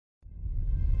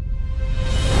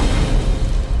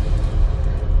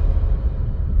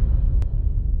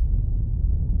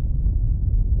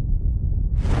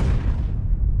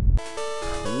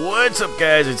What's up,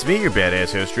 guys? It's me, your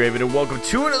badass host, Draven, and welcome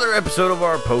to another episode of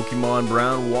our Pokemon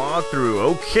Brown walkthrough.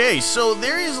 Okay, so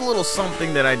there is a little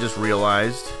something that I just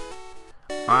realized.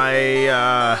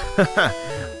 I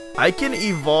can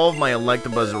evolve my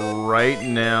Electabuzz right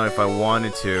now if I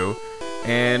wanted to.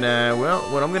 And, well,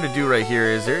 what I'm going to do right here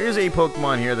is there is a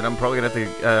Pokemon here that I'm probably going to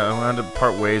have to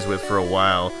part ways with for a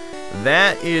while.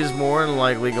 That is more than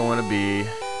likely going to be,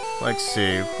 let's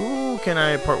see, who can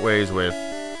I part ways with?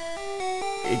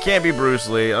 It can't be Bruce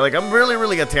Lee. Like, I'm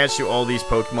really attached to all these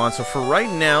Pokemon. So for right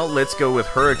now, let's go with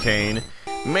Hurricane.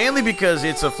 Mainly because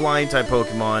it's a flying type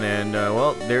Pokemon, and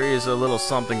well, there is a little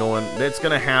something going that's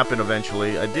gonna happen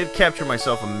eventually. I did capture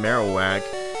myself a Marowak.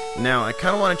 Now I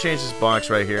kind of want to change this box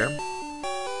right here,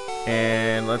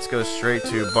 and let's go straight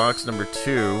to box number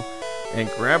 2 and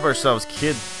grab ourselves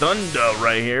Kid Thunder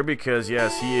right here, because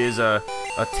yes, he is a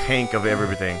tank of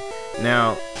everything.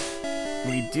 Now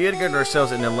we did get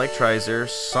ourselves an Electrizer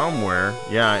somewhere.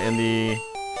 Yeah,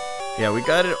 we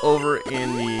got it over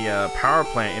in the power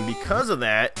plant, and because of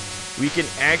that, we can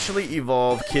actually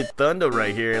evolve Kid Thunder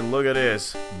right here. And look at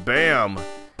this, bam!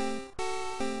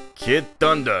 Kid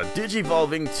Thunder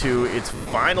digivolving to its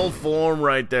final form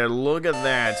right there. Look at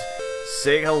that.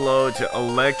 Say hello to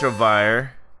Electivire,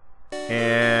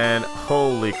 and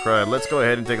holy crap! Let's go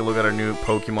ahead and take a look at our new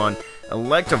Pokemon,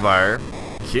 Electivire.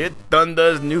 Kid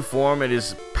Thunder's new form. It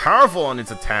is powerful on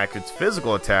its attack, its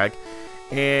physical attack.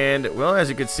 And, well, as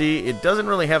you can see, it doesn't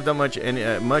really have that much in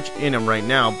him right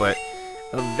now, but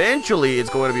eventually it's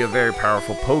going to be a very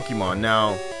powerful Pokemon.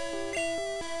 Now,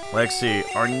 let's see.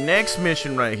 Our next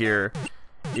mission right here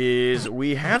is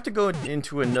we have to go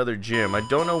into another gym. I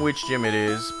don't know which gym it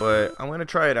is, but I'm going to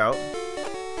try it out.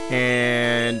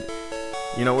 And,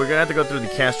 you know, we're going to have to go through the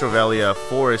Castro Valley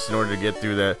forest in order to get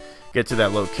to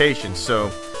that location. So,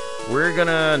 we're going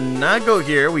to not go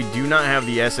here. We do not have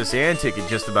the SS Ann ticket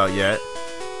just about yet.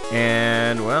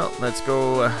 And, well, let's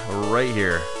go right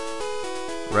here.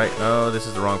 Right, oh, this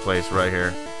is the wrong place, right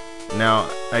here. Now,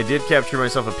 I did capture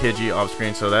myself a Pidgey off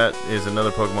screen, so that is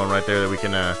another Pokemon right there that we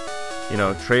can, you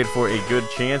know, trade for a good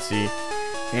chancey.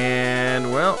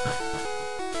 And, well,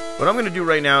 what I'm going to do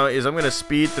right now is I'm going to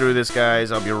speed through this,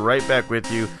 guys. I'll be right back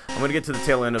with you. I'm going to get to the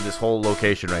tail end of this whole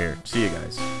location right here. See you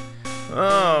guys.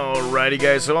 Alrighty,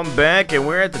 guys, so I'm back, and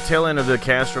we're at the tail end of the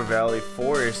Castro Valley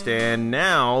Forest, and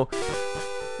now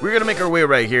we're gonna make our way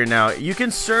right here. Now, you can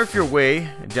surf your way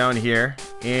down here,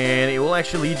 and it will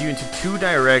actually lead you into 2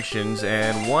 directions,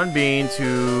 and one being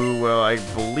to, well, I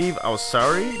believe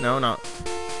Alsari? No, not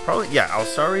probably, yeah,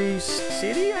 Alsari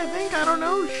City, I think? I don't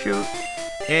know, shoot.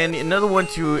 And another one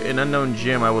to an unknown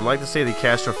gym. I would like to say the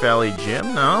Castro Valley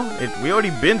Gym. No, we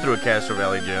already been through a Castro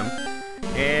Valley Gym.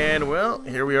 And, well,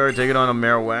 here we are taking on a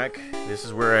Marowak. This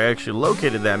is where I actually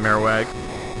located that Marowak.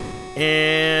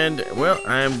 And, well,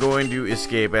 I'm going to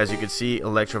escape. As you can see,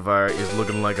 Electivire is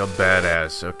looking like a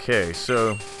badass. Okay,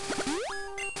 so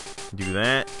do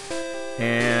that.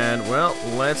 And, well,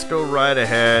 let's go right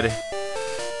ahead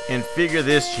and figure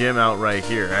this gym out right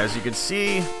here. As you can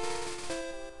see,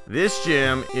 this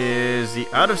gym is the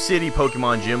out-of-city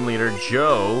Pokemon gym leader,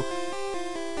 Joe.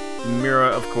 Mira,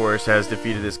 of course, has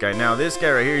defeated this guy. Now, this guy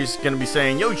right here, he's going to be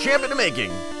saying, "Yo, champ in the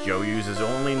making!" Joe uses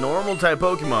only normal-type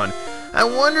Pokemon. I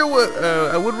wonder what,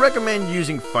 I would recommend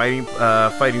using fighting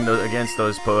against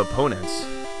those opponents.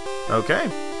 Okay.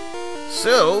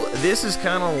 So, this is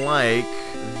kind of like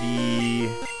the,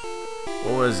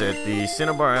 what was it? The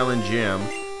Cinnabar Island Gym,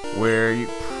 where you're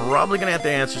probably going to have to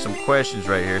answer some questions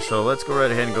right here. So, let's go right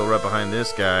ahead and go right behind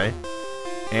this guy.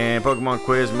 And Pokemon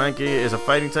Quiz, Monkey is a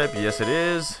fighting type. Yes, it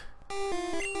is.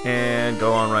 And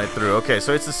go on right through. Okay,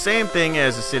 so it's the same thing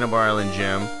as the Cinnabar Island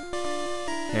Gym.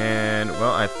 And,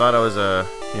 well, I thought I was, I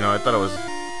thought it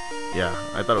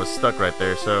was stuck right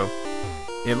there. So,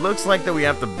 it looks like that we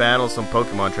have to battle some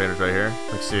Pokemon trainers right here.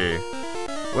 Let's see.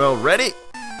 Well, ready?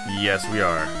 Yes, we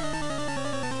are.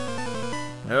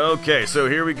 Okay, so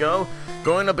here we go.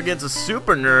 Going up against a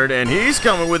super nerd, and he's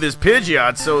coming with his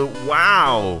Pidgeot, so,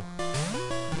 wow.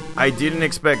 I didn't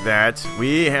expect that.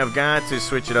 We have got to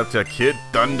switch it up to Kid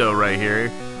Thunder right here.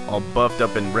 All buffed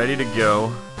up and ready to go.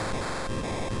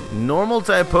 Normal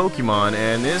type Pokemon,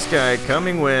 and this guy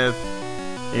coming with,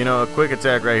 you know, a quick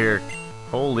attack right here.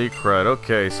 Holy crud.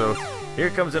 Okay, so here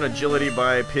comes an agility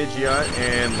by Pidgeot,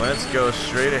 and let's go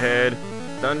straight ahead.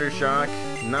 Thunder Shock,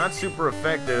 not super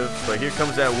effective, but here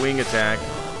comes that wing attack.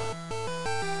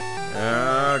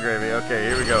 Oh, gravy. Okay,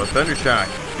 here we go. Thunder Shock.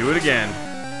 Do it again.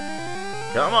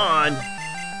 Come on!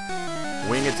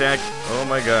 Wing attack. Oh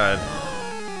my god.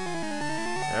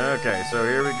 Okay, so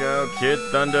here we go. Kid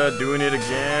Thunder doing it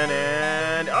again,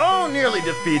 and oh, nearly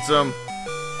defeats him.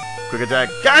 Quick attack.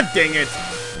 God dang it!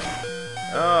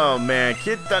 Oh man,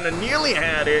 Kid Thunder nearly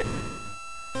had it.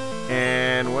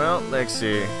 And well, let's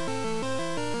see.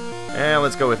 And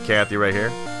let's go with Kathy right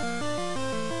here.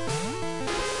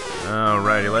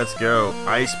 Alrighty, let's go.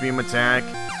 Ice Beam attack.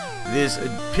 This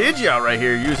Pidgeot right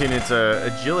here using its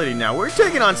agility now. We're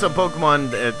taking on some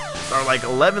Pokemon that are like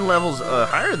 11 levels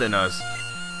higher than us.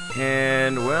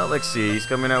 And, well, let's see. He's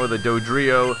coming out with a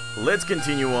Dodrio. Let's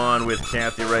continue on with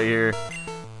Kathy right here.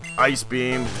 Ice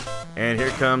Beam. And here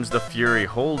comes the Fury.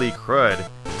 Holy crud.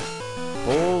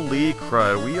 Holy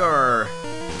crud. We are...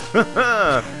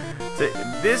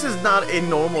 This is not a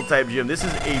normal type gym. This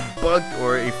is a bug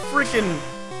or a freaking...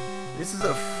 This is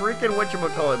a freaking,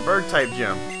 whatchamacallit, bird type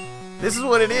gym. This is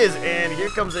what it is. And here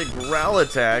comes a Growl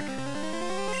attack.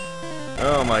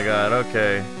 Oh my god,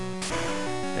 okay.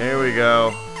 Here we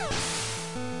go.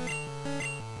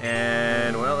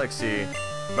 And, well, let's see.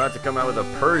 About to come out with a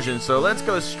Persian, so let's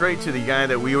go straight to the guy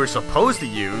that we were supposed to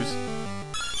use.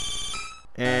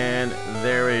 And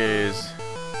there he is.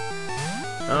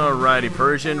 Alrighty,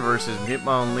 Persian versus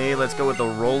Hitmonlee. Let's go with the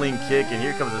Rolling Kick, and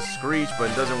here comes a Screech, but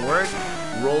it doesn't work.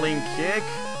 Rolling Kick.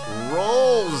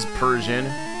 Rolls Persian.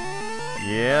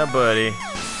 Yeah, buddy.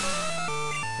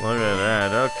 Look at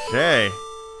that. Okay.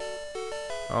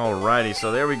 Alrighty,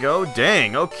 so there we go.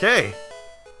 Dang, okay.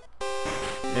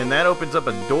 And that opens up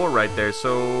a door right there,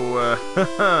 so,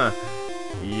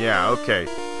 yeah, okay.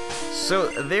 So,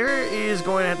 there is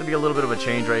going to have to be a little bit of a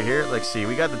change right here. Let's see,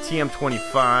 we got the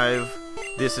TM25.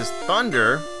 This is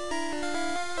Thunder.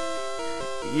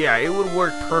 Yeah, it would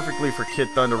work perfectly for Kid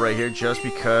Thunder right here, just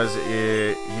because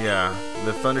it, yeah,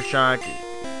 the Thunder Shock,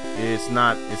 it's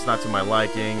not to my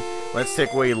liking. Let's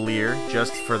take away Leer,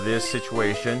 just for this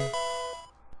situation.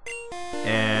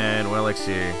 And, well, let's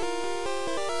see.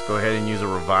 Let's go ahead and use a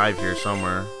revive here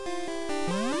somewhere.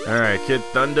 Alright, Kid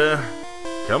Thunder.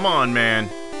 Come on, man.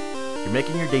 You're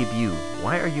making your debut.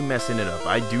 Why are you messing it up?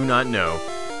 I do not know.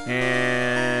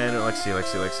 And let's see. We're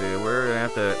gonna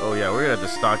have to, oh yeah, we're gonna have to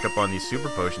stock up on these super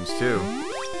potions too.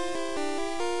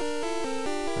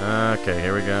 Okay,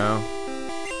 here we go.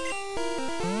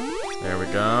 There we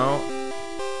go.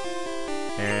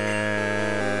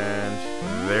 And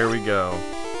there we go.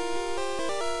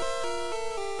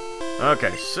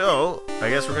 Okay, so I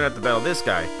guess we're gonna have to battle this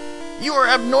guy. You are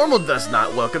abnormal, does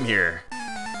not welcome here.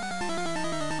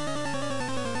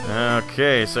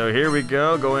 Okay, so here we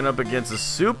go, going up against a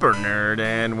super nerd,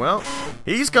 and well,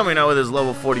 he's coming out with his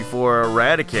level 44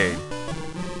 Eradicate.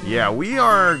 Yeah, we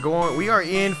are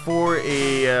in for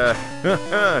a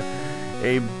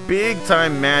a big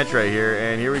time match right here,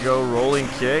 and here we go, Rolling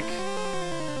Kick.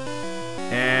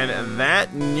 And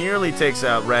that nearly takes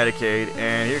out Eradicate,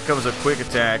 and here comes a Quick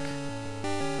Attack.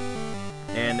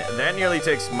 And that nearly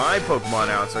takes my Pokemon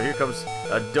out, so here comes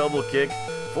a Double Kick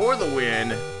for the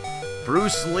win.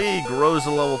 Bruce Lee grows to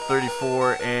level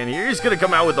 34, and here he's going to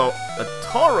come out with a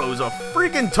Tauros, a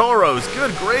freaking Tauros.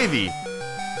 Good gravy.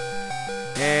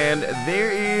 And there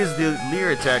is the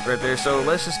Leer attack right there, so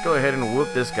let's just go ahead and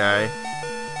whoop this guy.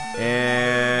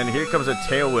 And here comes a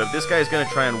Tail Whip. This guy's going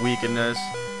to try and weaken us.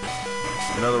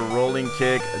 Another Rolling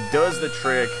Kick does the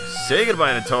trick. Say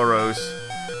goodbye to Tauros.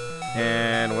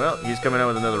 And, well, he's coming out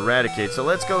with another Eradicate. So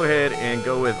let's go ahead and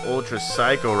go with Ultra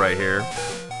Scykoh right here.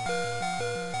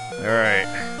 Alright.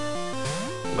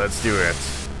 Let's do it.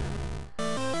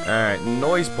 Alright,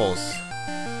 Noise Pulse.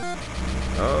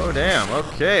 Oh, damn.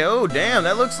 Okay. Oh, damn.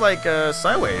 That looks like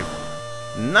Psywave.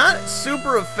 Not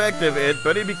super effective,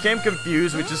 but it became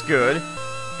confused, which is good.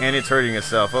 And it's hurting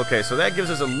itself. Okay, so that gives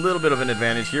us a little bit of an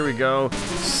advantage. Here we go.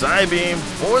 Psybeam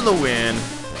for the win.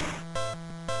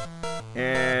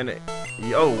 And,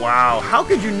 oh, wow. How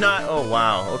could you not? Oh,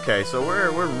 wow. Okay, so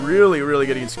we're really, really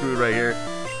getting screwed right here.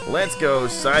 Let's go,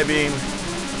 Psybeam.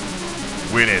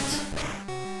 Win it.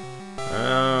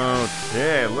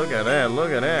 Okay, look at that,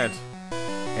 look at that.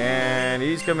 And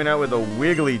he's coming out with a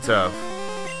Wigglytuff.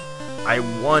 I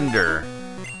wonder.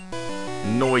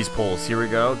 Noise Pulse, here we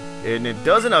go. And it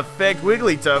doesn't affect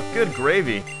Wigglytuff. Good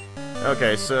gravy.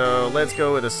 Okay, so let's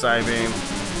go with a Psybeam.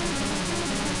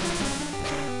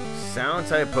 Sound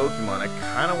type Pokemon. I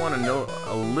kind of want to know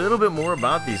a little bit more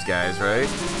about these guys, right?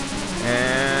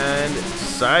 And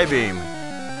Psybeam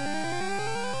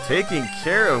taking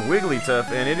care of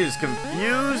Wigglytuff, and it is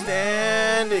confused,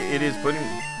 and it is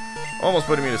almost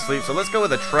putting me to sleep. So let's go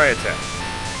with a Tri-Attack.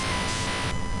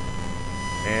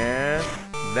 And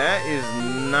that is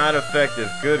not effective.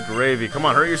 Good gravy. Come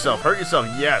on, hurt yourself. Hurt yourself.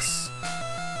 Yes.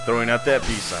 Throwing out that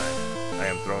peace sign. I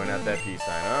am throwing out that peace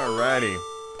sign. Alrighty.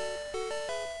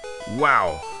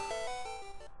 Wow.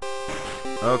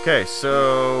 Okay,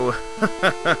 so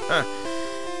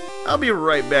I'll be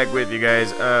right back with you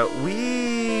guys.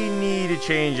 We need to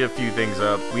change a few things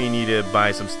up. We need to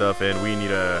buy some stuff, and we need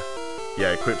to,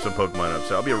 yeah, equip some Pokemon up.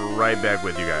 So I'll be right back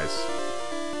with you guys.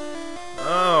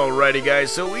 Alrighty,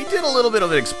 guys. So we did a little bit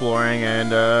of exploring,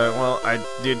 and well, I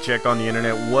did check on the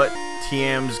internet what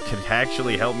TMs could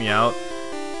actually help me out.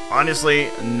 Honestly,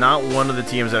 not one of the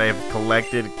TMs that I have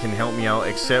collected can help me out,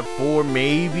 except for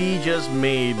maybe, just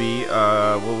maybe,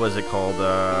 what was it called?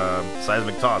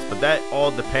 Seismic Toss. But that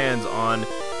all depends on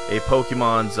a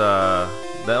Pokemon's,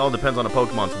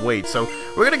 weight. So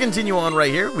we're gonna continue on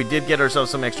right here. We did get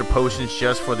ourselves some extra potions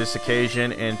just for this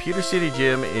occasion, and Pewter City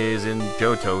Gym is in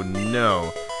Johto.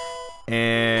 No.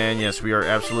 And yes, we are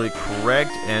absolutely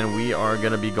correct, and we are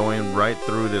gonna be going right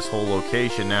through this whole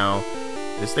location now.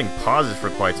 This thing pauses for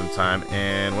quite some time,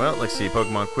 and well, let's see.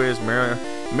 Pokemon Quiz.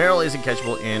 Marill isn't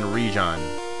catchable in region.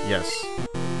 Yes.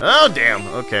 Oh, damn.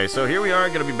 Okay, so here we are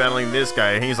going to be battling this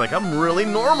guy, and he's like, I'm really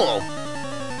normal.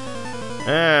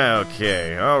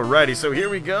 Okay, alrighty, so here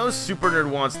we go. Super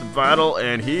Nerd wants to battle,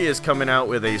 and he is coming out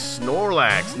with a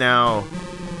Snorlax. Now,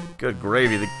 good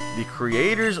gravy. The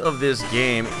creators of this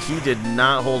game, he did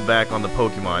not hold back on the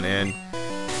Pokemon, and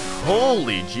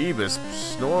holy jeebus,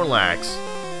 Snorlax.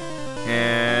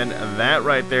 And that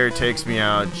right there takes me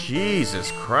out.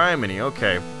 Jesus criminy.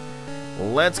 Okay.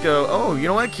 Let's go. Oh, you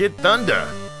know what? Kid Thunder.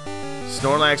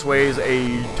 Snorlax weighs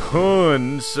a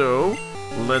ton, so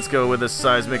let's go with a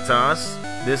Seismic Toss.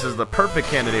 This is the perfect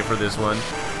candidate for this one.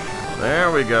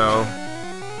 There we go.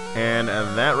 And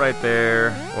that right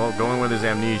there, well, going with his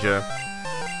Amnesia.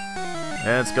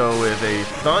 Let's go with a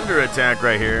Thunder attack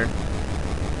right here.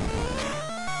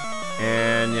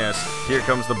 And yes, here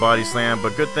comes the Body Slam,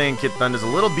 but good thing Kid Thunder's a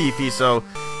little beefy, so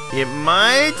it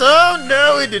might... Oh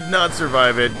no, it did not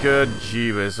survive it. Good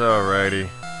Jeebus, alrighty.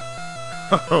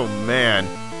 Oh man.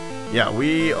 Yeah,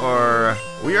 we are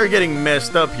getting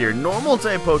messed up here. Normal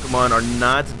type Pokemon are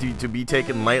not to be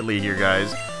taken lightly here,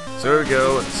 guys. So here we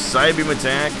go, Psybeam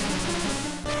attack.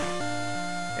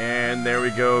 And there we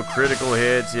go, critical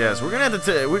hits. Yes, we're gonna have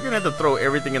to throw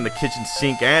everything in the kitchen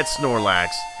sink at Snorlax.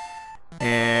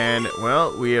 And,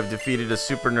 well, we have defeated a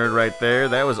Super Nerd right there.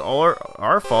 That was all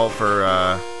our fault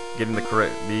for getting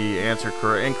the answer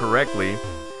incorrectly.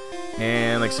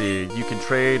 And, let's see, you can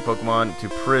trade Pokemon to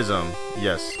Prism.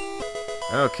 Yes.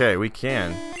 Okay, we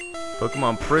can.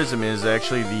 Pokemon Prism is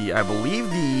actually I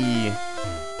believe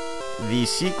the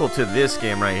sequel to this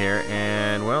game right here.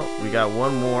 And, well, we got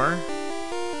one more.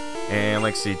 And,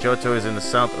 let's see, Johto is in the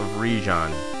south of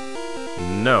region.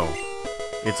 No.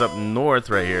 It's up north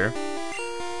right here.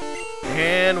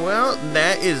 And, well,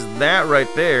 that is that right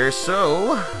there.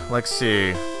 So, let's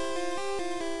see.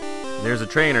 There's a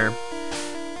trainer.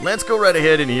 Let's go right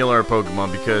ahead and heal our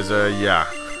Pokemon because, yeah.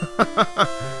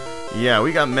 Yeah,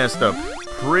 we got messed up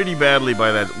pretty badly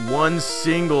by that one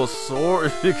single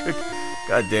sword.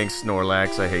 God dang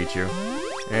Snorlax, I hate you.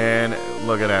 And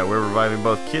look at that. We're reviving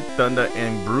both Kid Thunder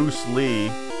and Bruce Lee.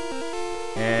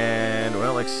 And,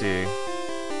 well, let's see.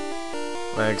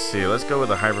 Let's go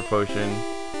with a Hyper Potion.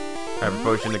 Hyper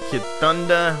Potion to Kid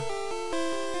Thunder.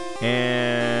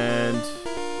 And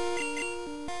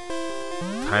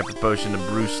Hyper Potion to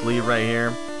Bruce Lee right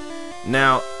here.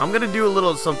 Now, I'm going to do a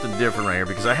little something different right here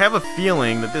because I have a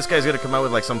feeling that this guy's going to come out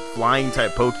with like some flying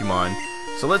type Pokemon.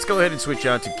 So let's go ahead and switch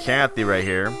out to Kathy right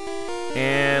here.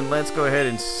 And let's go ahead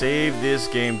and save this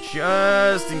game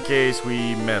just in case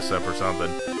we mess up or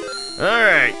something.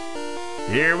 Alright,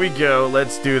 here we go.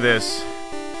 Let's do this.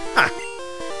 Ha!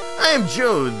 I am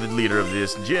Joe, the leader of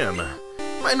this gym.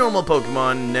 My normal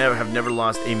Pokemon have never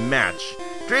lost a match.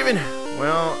 Draven,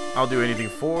 well, I'll do anything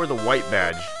for the white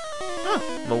badge. Huh,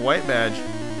 the white badge.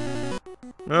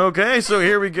 Okay, so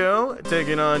here we go,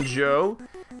 taking on Joe.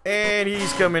 And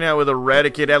he's coming out with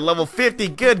Eradicate at level 50.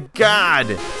 Good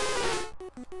God!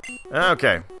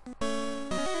 Okay.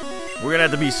 We're gonna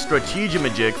have to be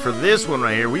strategic for this one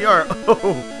right here. We are,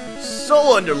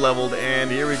 so underleveled. And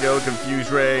here we go,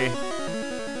 Confuse Ray.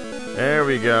 There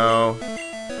we go.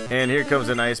 And here comes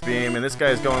an Ice Beam, and this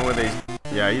guy's going with a...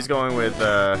 Yeah, he's going with,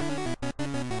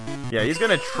 yeah, he's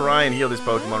gonna try and heal this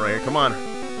Pokemon right here. Come on,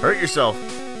 hurt yourself.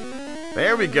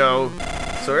 There we go.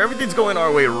 So everything's going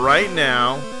our way right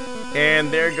now. And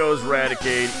there goes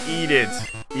Raticate. Eat it.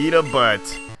 Eat a butt.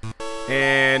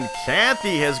 And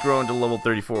Kathy has grown to level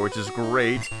 34, which is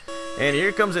great. And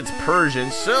here comes its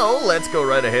Persian. So let's go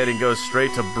right ahead and go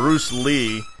straight to Bruce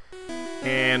Lee.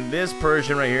 And this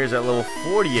Persian right here is at level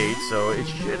 48, so it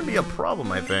shouldn't be a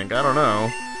problem, I think. I don't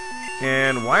know.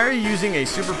 And why are you using a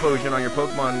Super Potion on your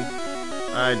Pokemon?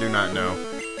 I do not know.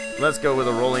 Let's go with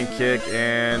a Rolling Kick,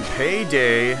 and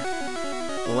Payday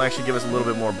will actually give us a little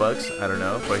bit more bucks. I don't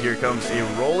know. But here comes a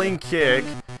Rolling Kick.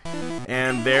 And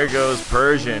And there goes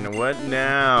Persian. What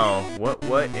now? What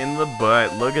in the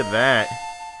butt? Look at that.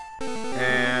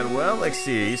 And, well, let's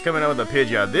see. He's coming out with a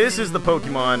Pidgeot. This is the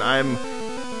Pokemon I'm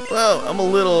a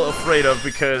little afraid of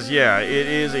because, yeah, it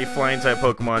is a flying-type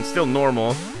Pokemon. Still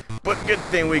normal. But good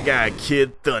thing we got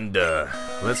Kid Thunder.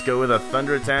 Let's go with a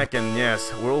Thunder attack. And,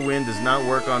 yes, Whirlwind does not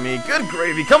work on me. Good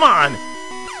gravy. Come on!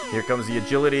 Here comes the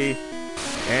Agility.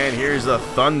 And here's the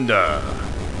Thunder.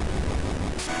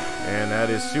 And that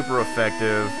is super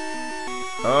effective.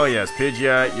 Oh, yes,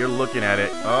 Pidgeot, you're looking at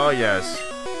it. Oh, yes.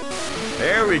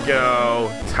 There we go.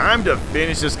 Time to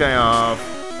finish this guy off.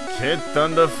 Kid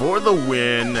Thunder for the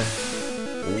win.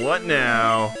 What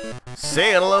now?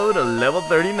 Say hello to level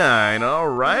 39.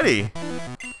 Alrighty.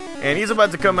 And he's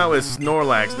about to come out with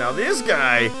Snorlax. Now, this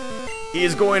guy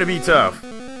is going to be tough.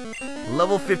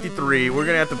 Level 53. We're going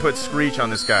to have to put Screech on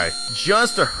this guy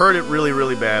just to hurt it really,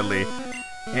 really badly.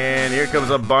 And here comes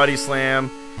a Body Slam.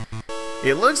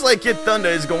 It looks like Kid Thunder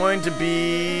is going to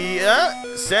be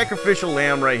Sacrificial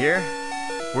Lamb right here.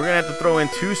 We're going to have to throw in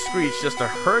 2 Screech just to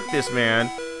hurt this man.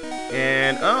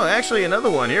 And, oh, actually another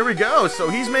one. Here we go. So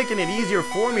he's making it easier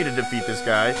for me to defeat this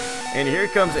guy. And here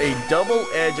comes a Double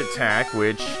Edge attack,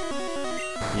 which,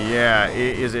 yeah,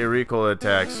 it is a recoil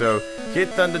attack. So Kid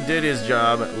Thunder did his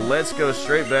job. Let's go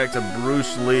straight back to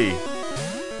Bruce Lee.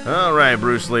 Alright,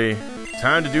 Bruce Lee.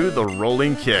 Time to do the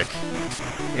rolling kick.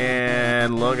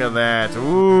 And look at that.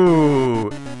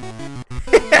 Ooh.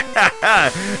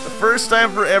 First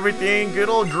time for everything. Good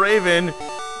old Draven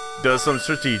does some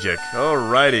strategic.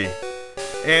 Alrighty.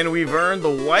 And we've earned the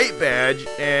white badge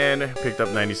and picked up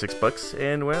 96 bucks.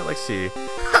 And well, let's see.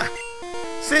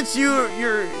 Since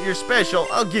you're special,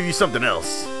 I'll give you something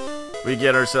else. We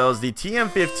get ourselves the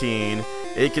TM15.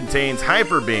 It contains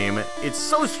Hyper Beam. It's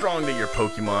so strong that your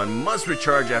Pokemon must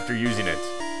recharge after using it.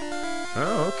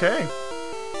 Oh, okay.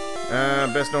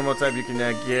 Best normal type you can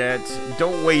get.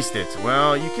 Don't waste it.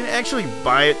 Well, you can actually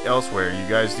buy it elsewhere. You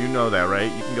guys do know that,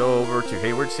 right? You can go over to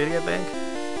Hayward City, I think.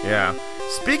 Yeah.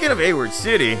 Speaking of Hayward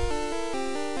City,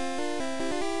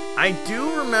 I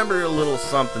do remember a little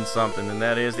something, and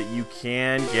that is that you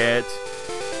can get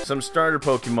some starter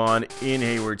Pokemon in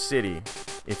Hayward City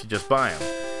if you just buy them.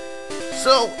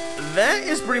 So, that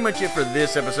is pretty much it for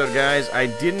this episode, guys. I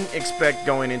didn't expect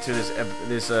going into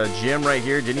this gym right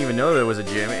here. Didn't even know there was a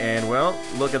gym. And, well,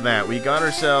 look at that. We got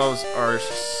ourselves our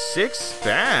 6th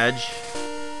badge.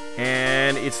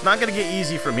 And it's not going to get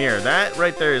easy from here. That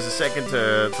right there is the second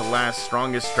to last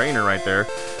strongest trainer right there.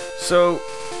 So,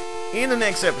 in the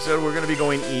next episode, we're going to be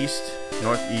going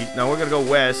northeast. No, we're going to go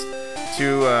west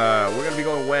we're going to be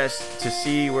going west to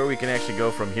see where we can actually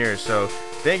go from here. So,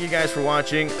 thank you guys for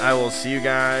watching. I will see you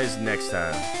guys next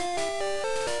time.